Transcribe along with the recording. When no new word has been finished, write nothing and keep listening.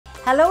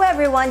Hello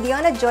everyone,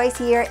 Joyce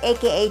here,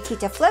 aka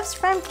Tita Flips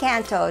from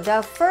Canto,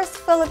 the first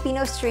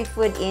Filipino street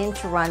food in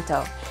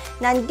Toronto.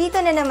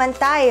 Nandito na naman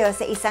tayo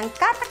sa isang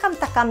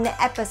katakam-takam na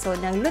episode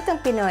ng Lutong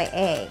Pinoy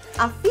A.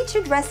 Ang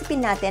featured recipe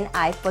natin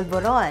ay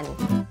Polvoron.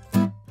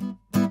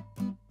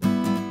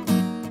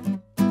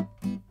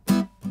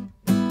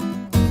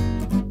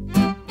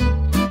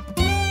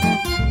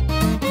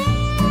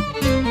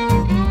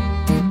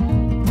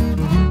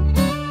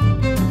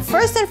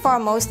 First and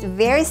foremost,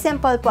 very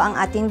simple po ang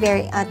ating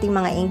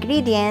mga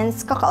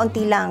ingredients.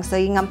 Kakaunti lang. So,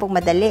 yun nga pong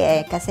madali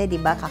kasi 'di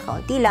ba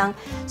kakaunti lang.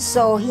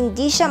 So,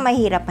 hindi siya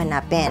mahirap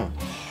hanapin.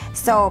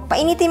 So,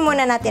 painitin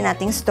muna natin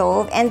ating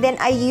stove and then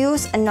I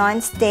use a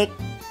non-stick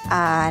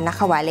na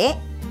kawali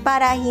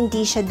para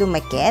hindi siya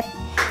dumikit.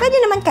 Pwede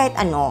naman kahit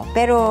ano,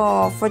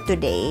 pero for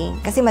today,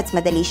 kasi mas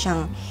madali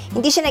siyang,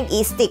 hindi siya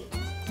nag-i-stick.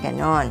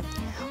 Ganon.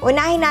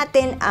 Unahin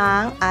natin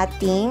ang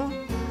ating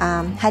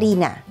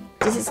harina.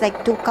 This is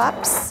like 2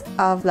 cups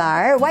of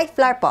flour. White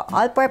flour po.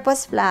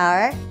 All-purpose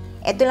flour.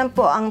 Ito lang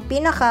po ang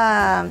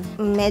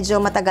medyo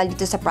matagal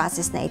dito sa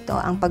process na ito.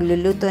 Ang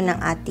pagluluto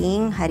ng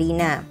ating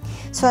harina.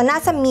 So,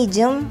 nasa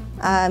medium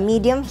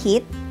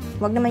heat.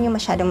 Huwag naman yung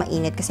masyadong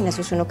mainit kasi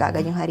nasusunog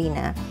agad yung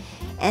harina.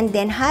 And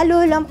then,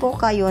 halo lang po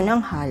kayo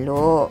ng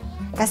halo.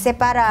 Kasi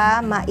para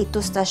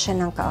maitusta siya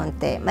ng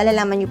kaunti.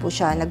 Malalaman niyo po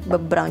siya,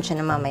 nagba-brown siya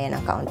na mamaya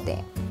ng kaunti.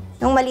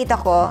 Nung maliit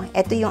ako,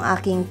 ito yung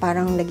aking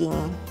parang naging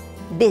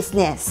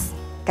business.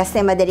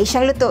 Kasi madali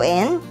siyang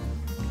lutuin,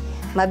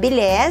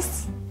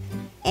 mabilis,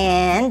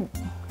 and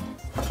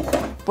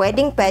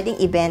pwedeng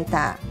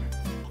ibenta.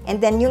 And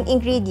then yung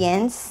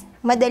ingredients,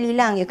 madali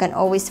lang. You can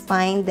always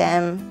find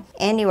them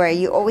anywhere.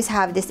 You always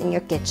have this in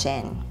your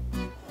kitchen.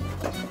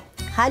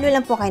 Halo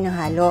lang po kayo ng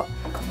halo.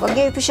 Huwag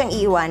niyo po siyang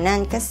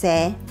iiwanan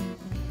kasi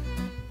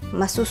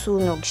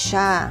masusunog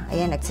siya.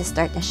 Ayan,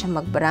 nagsistart na siya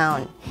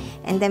mag-brown.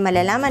 And then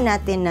malalaman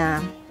natin na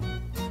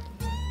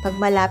pag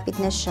malapit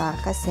na siya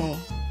kasi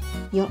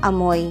yung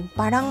amoy,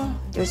 parang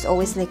there's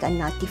always like a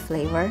nutty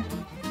flavor.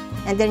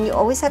 And then you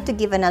always have to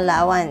give an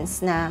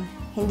allowance na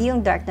hindi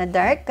yung dark na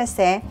dark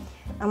kasi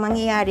ang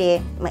mangyayari,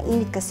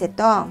 mainit kasi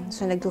to.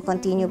 So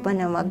nagko-continue pa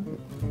na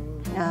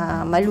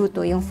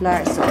maluto yung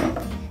flour. So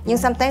yung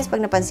sometimes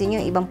pag napansin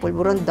nyo, ibang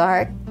Polvoron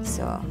dark.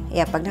 So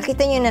yeah, pag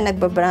nakita nyo na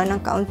nagba-brown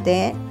ng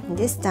kaunti,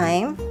 this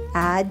time,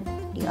 add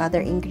the other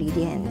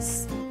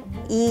ingredients.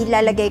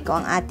 Ilalagay ko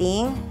ang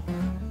ating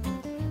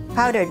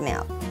powdered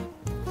milk.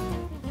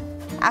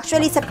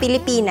 Actually, sa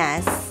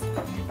Pilipinas,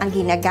 ang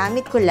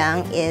ginagamit ko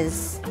lang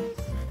is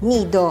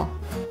nido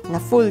na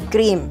full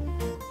cream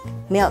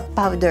milk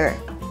powder.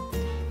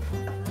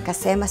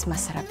 Kasi mas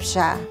masarap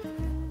siya.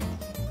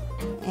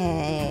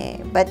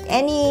 But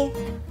any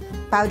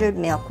powdered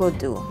milk will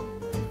do.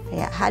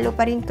 Kaya halo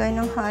pa rin kayo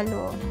ng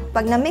halo.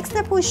 Pag na-mix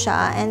na po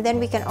siya, and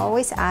then we can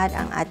always add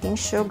ang ating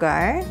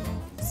sugar.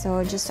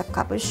 So, just a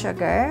cup of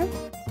sugar.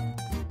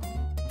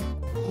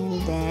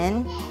 And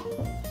then,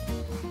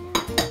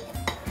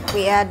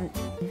 we add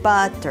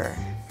butter.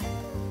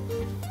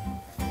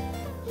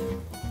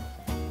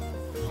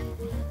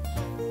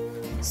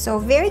 So,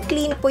 very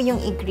clean po yung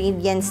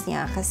ingredients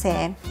niya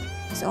kasi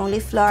it's only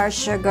flour,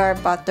 sugar,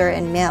 butter,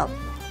 and milk.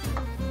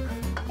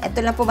 Ito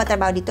lang po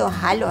matrabaho dito,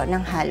 halo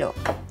ng halo.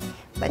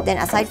 But then,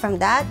 aside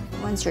from that,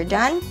 once you're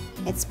done,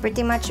 it's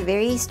pretty much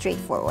very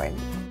straightforward.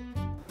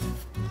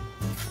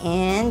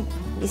 And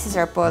this is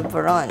our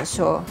Polvoron.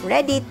 So,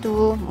 ready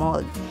to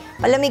mold.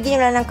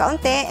 Palamigin nyo lang ng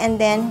kaunti and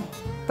then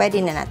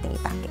pwede na natin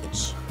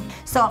i-package.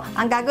 So,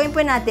 ang gagawin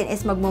po natin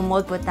is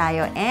magmo-mold po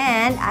tayo.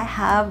 And I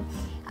have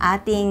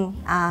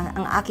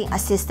ang aking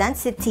assistant,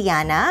 si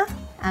Tianna,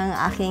 ang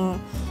aking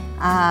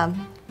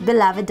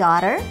beloved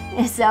daughter.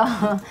 So,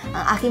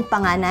 ang aking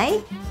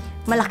panganay,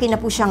 malaki na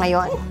po siya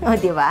ngayon. O,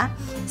 di ba?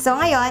 So,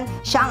 ngayon,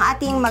 siya ang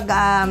ating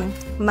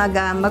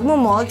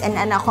magmo-mold and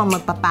ako ang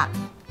magpapak.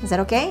 Is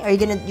that okay?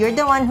 You're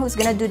the one who's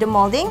gonna do the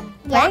molding?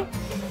 Yeah. Right?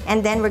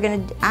 And then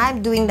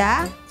I'm doing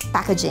the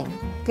packaging.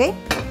 Okay?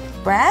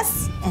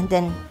 Press, and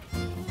then,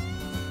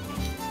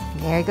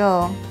 there you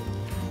go.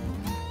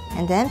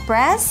 And then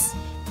press,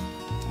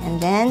 and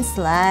then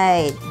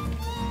slide.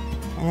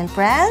 And then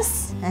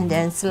press, and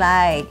then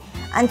slide.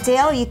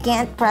 Until you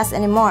can't press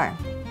anymore.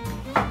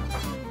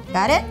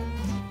 Got it?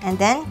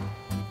 And then,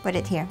 put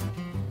it here.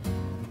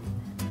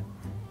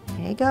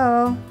 There you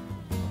go.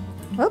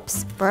 Oops,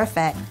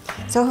 perfect.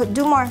 So,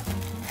 do more.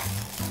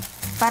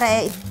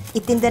 Para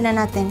itinda na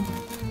natin.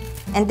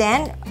 And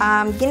then,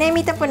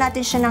 ginamitan po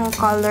natin siya ng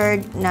colored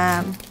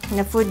na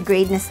food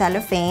grade na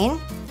cellophane.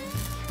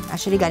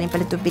 Actually, galing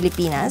pala ito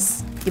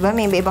Pilipinas. Diba?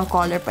 May ibang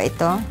color pa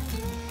ito.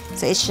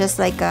 So, it's just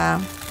like a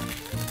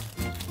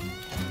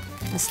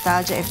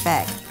nostalgia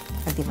effect.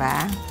 So,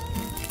 diba?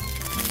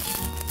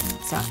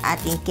 So,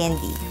 ating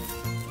candy.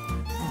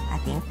 Ang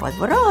ating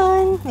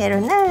Polvoron.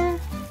 Meron na.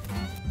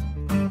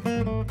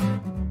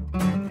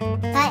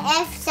 But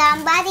if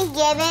somebody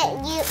give it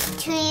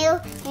to you,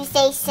 you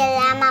say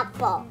salamat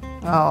po.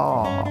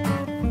 Oh.